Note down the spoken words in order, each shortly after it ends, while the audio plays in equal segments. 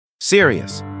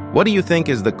Serious, what do you think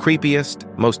is the creepiest,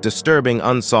 most disturbing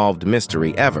unsolved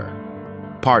mystery ever?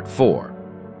 Part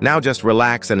 4. Now just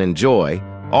relax and enjoy.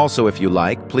 Also, if you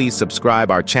like, please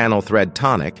subscribe our channel Thread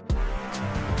Tonic.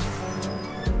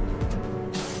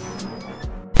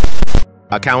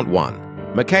 Account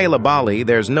 1. Michaela Bali,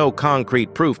 there's no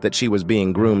concrete proof that she was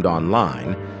being groomed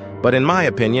online, but in my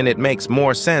opinion it makes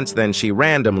more sense than she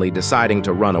randomly deciding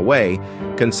to run away,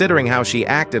 considering how she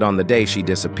acted on the day she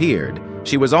disappeared.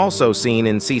 She was also seen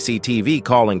in CCTV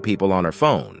calling people on her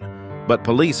phone, but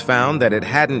police found that it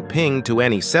hadn't pinged to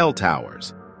any cell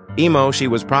towers. She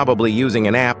was probably using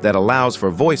an app that allows for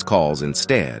voice calls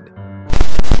instead.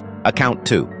 Account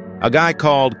 2. A guy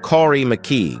called Corey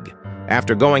McKeague.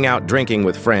 After going out drinking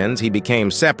with friends, he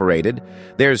became separated.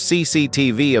 There's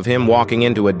CCTV of him walking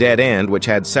into a dead end which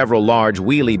had several large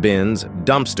wheelie bins,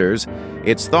 dumpsters.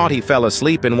 It's thought he fell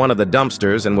asleep in one of the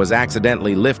dumpsters and was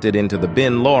accidentally lifted into the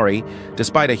bin lorry.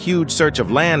 Despite a huge search of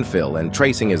landfill and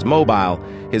tracing his mobile,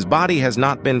 his body has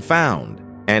not been found,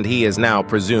 and he is now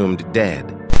presumed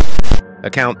dead.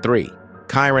 Account 3.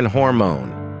 Chiron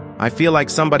Hormone. I feel like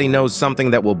somebody knows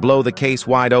something that will blow the case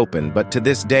wide open, but to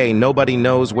this day, nobody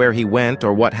knows where he went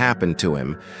or what happened to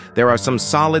him. There are some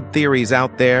solid theories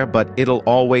out there, but it'll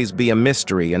always be a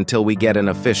mystery until we get an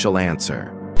official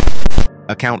answer.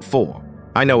 Account 4.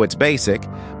 I know it's basic,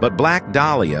 but Black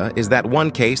Dahlia is that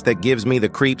one case that gives me the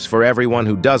creeps for everyone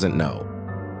who doesn't know,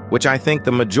 which I think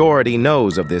the majority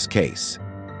knows of this case.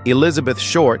 Elizabeth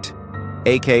Short,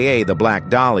 aka the Black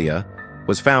Dahlia,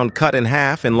 was found cut in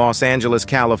half in Los Angeles,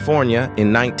 California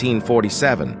in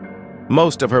 1947.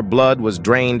 Most of her blood was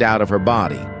drained out of her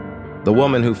body. The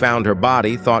woman who found her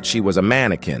body thought she was a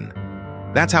mannequin.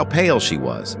 That's how pale she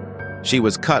was. She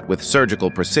was cut with surgical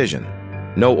precision.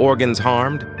 No organs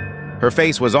harmed. Her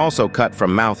face was also cut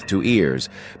from mouth to ears,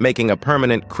 making a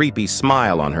permanent creepy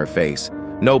smile on her face.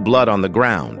 No blood on the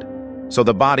ground. So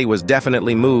the body was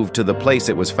definitely moved to the place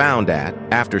it was found at,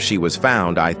 after she was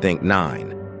found, I think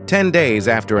 10 days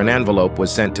after an envelope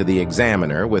was sent to the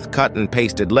examiner with cut and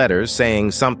pasted letters saying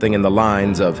something in the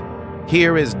lines of,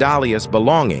 "Here is Dahlia's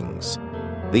belongings."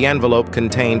 The envelope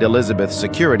contained Elizabeth's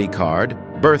security card,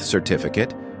 birth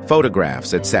certificate,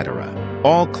 photographs, etc.,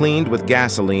 all cleaned with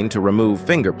gasoline to remove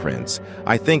fingerprints.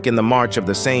 I think in the March of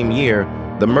the same year,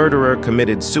 the murderer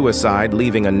committed suicide,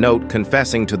 leaving a note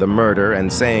confessing to the murder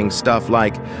and saying stuff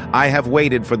like, "I have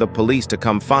waited for the police to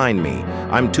come find me.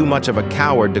 I'm too much of a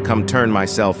coward to come turn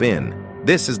myself in.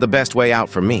 This is the best way out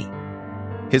for me."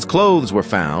 His clothes were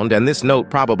found, and this note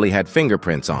probably had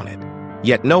fingerprints on it.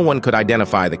 Yet no one could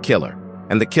identify the killer,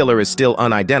 and the killer is still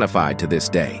unidentified to this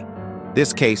day.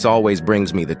 This case always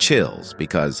brings me the chills,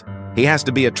 because he has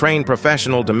to be a trained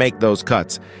professional to make those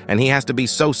cuts, and he has to be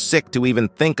so sick to even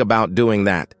think about doing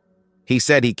that. He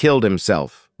said he killed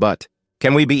himself, but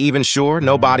can we be even sure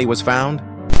no body was found?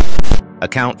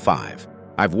 Account 5.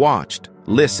 I've watched,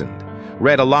 listened,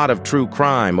 read a lot of true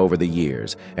crime over the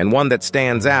years, and one that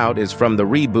stands out is from the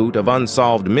reboot of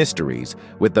Unsolved Mysteries,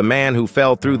 with the man who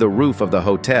fell through the roof of the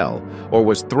hotel, or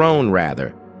was thrown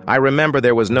rather. I remember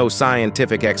there was no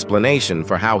scientific explanation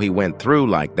for how he went through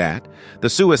like that. The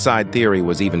suicide theory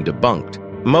was even debunked.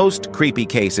 Most creepy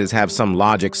cases have some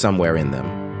logic somewhere in them,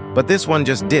 but this one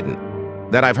just didn't.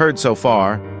 That I've heard so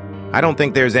far. I don't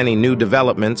think there's any new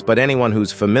developments, but anyone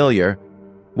who's familiar,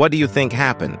 what do you think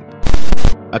happened?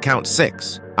 Account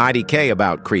 6. IDK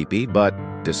about creepy, but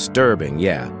disturbing,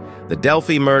 yeah. The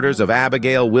Delphi murders of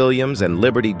Abigail Williams and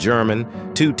Liberty German,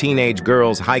 2 teenage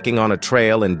girls hiking on a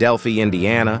trail in Delphi,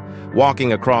 Indiana,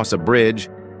 walking across a bridge.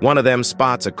 One of them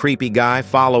spots a creepy guy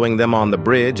following them on the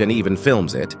bridge and even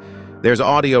films it. There's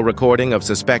audio recording of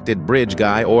suspected bridge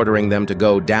guy ordering them to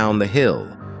go down the hill.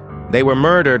 They were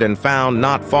murdered and found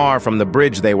not far from the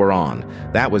bridge they were on.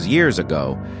 That was years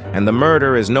ago, and the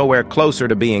murder is nowhere closer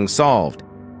to being solved.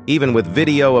 Even with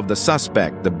video of the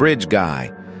suspect, the bridge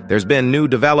guy, there's been new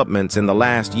developments in the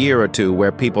last year or two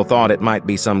where people thought it might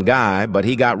be some guy, but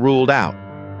he got ruled out.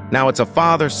 Now it's a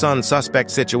father-son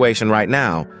suspect situation right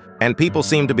now, and people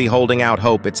seem to be holding out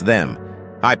hope it's them.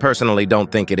 I personally don't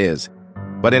think it is.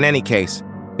 But in any case,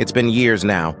 it's been years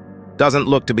now. Doesn't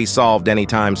look to be solved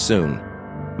anytime soon.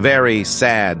 Very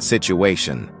sad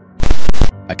situation.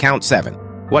 Account 7.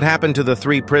 What happened to the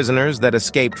 3 prisoners that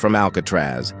escaped from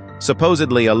Alcatraz?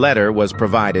 Supposedly a letter was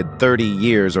provided 30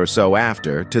 years or so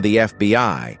after to the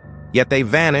FBI, yet they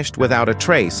vanished without a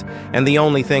trace, and the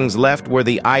only things left were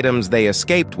the items they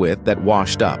escaped with that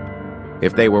washed up.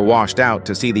 If they were washed out,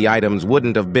 to see the items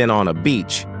wouldn't have been on a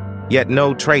beach, yet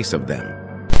no trace of them.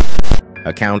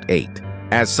 Account 8.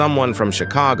 As someone from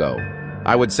Chicago,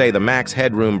 I would say the max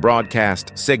headroom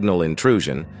broadcast signal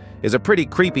intrusion. is a pretty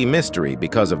creepy mystery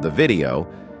because of the video.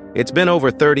 It's been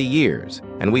over 30 years,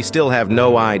 and we still have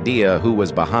no idea who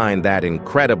was behind that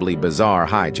incredibly bizarre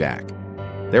hijack.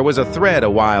 There was a thread a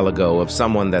while ago of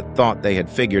someone that thought they had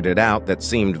figured it out that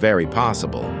seemed very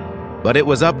possible. But it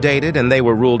was updated and they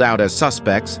were ruled out as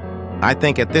suspects. I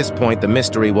think at this point the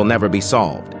mystery will never be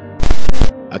solved.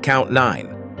 Account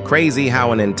 9. Crazy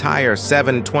how an entire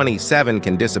 727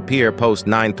 can disappear post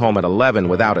 9/11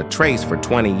 without a trace for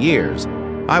 20 years.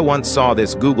 I once saw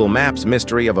this Google Maps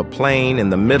mystery of a plane in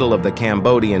the middle of the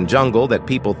Cambodian jungle that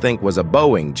people think was a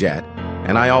Boeing jet,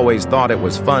 and I always thought it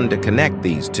was fun to connect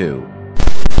these two.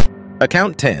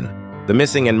 Account 10. The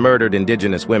missing and murdered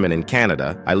Indigenous women in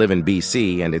Canada. I live in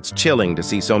BC, and it's chilling to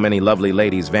see so many lovely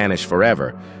ladies vanish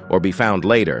forever, or be found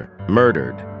later,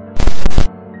 murdered.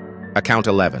 Account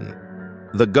 11.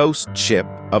 The ghost ship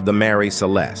of the Mary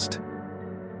Celeste.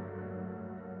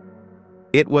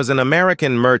 It was an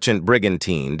American merchant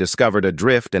brigantine discovered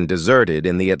adrift and deserted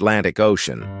in the Atlantic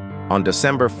Ocean. On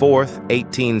December 4,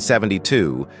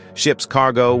 1872, ship's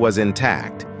cargo was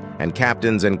intact, and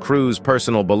captain's and crew's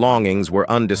personal belongings were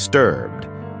undisturbed.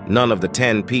 None of the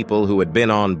 10 people who had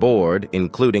been on board,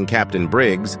 including Captain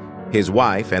Briggs, his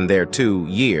wife, and their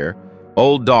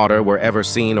 2-year-old daughter, were ever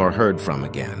seen or heard from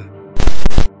again.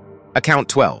 Account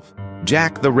 12.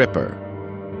 Jack the Ripper.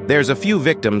 There's a few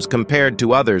victims compared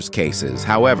to others' cases.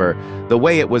 However, the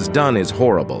way it was done is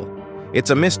horrible. It's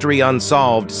a mystery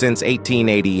unsolved since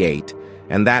 1888,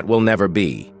 and that will never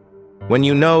be. When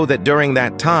you know that during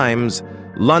that times,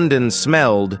 London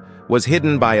smelled, was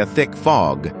hidden by a thick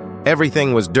fog,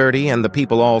 everything was dirty, and the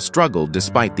people all struggled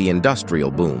despite the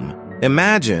industrial boom.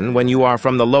 Imagine when you are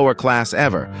from the lower class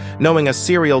ever, knowing a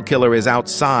serial killer is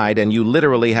outside and you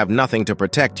literally have nothing to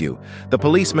protect you. The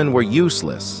policemen were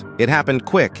useless. It happened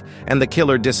quick, and the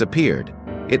killer disappeared.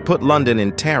 It put London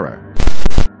in terror.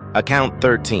 Account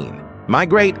 13. My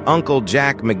great-uncle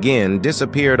Jack McGinn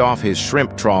disappeared off his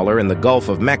shrimp trawler in the Gulf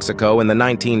of Mexico in the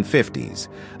 1950s.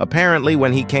 Apparently,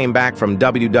 when he came back from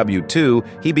WW2,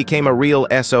 he became a real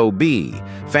SOB.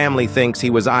 Family thinks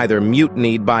he was either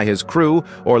mutinied by his crew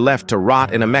or left to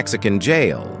rot in a Mexican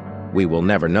jail. We will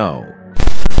never know.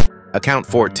 Account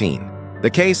 14.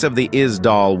 The case of the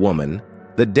Isdal woman.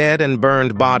 The dead and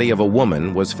burned body of a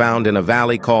woman was found in a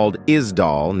valley called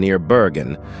Isdal near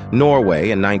Bergen,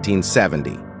 Norway in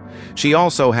 1970. She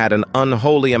also had an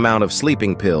unholy amount of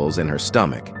sleeping pills in her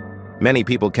stomach. Many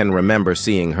people can remember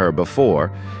seeing her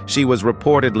before. She was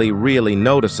reportedly really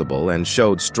noticeable and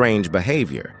showed strange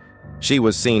behavior. She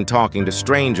was seen talking to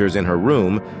strangers in her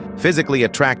room, physically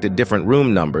attracted different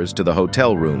room numbers to the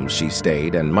hotel rooms she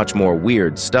stayed, and much more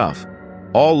weird stuff.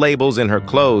 All labels in her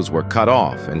clothes were cut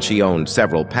off, and she owned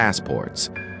several passports.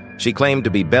 She claimed to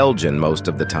be Belgian most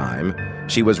of the time.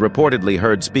 She was reportedly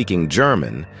heard speaking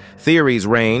German. Theories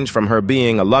range from her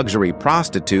being a luxury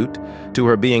prostitute to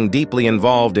her being deeply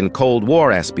involved in Cold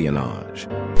War espionage.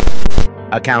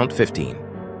 Account 15.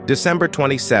 December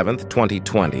 27,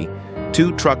 2020,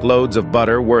 2 truckloads of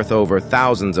butter worth over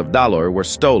thousands of dollars were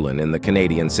stolen in the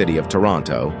Canadian city of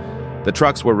Toronto. The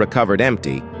trucks were recovered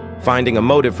empty. Finding a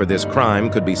motive for this crime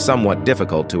could be somewhat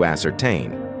difficult to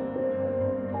ascertain.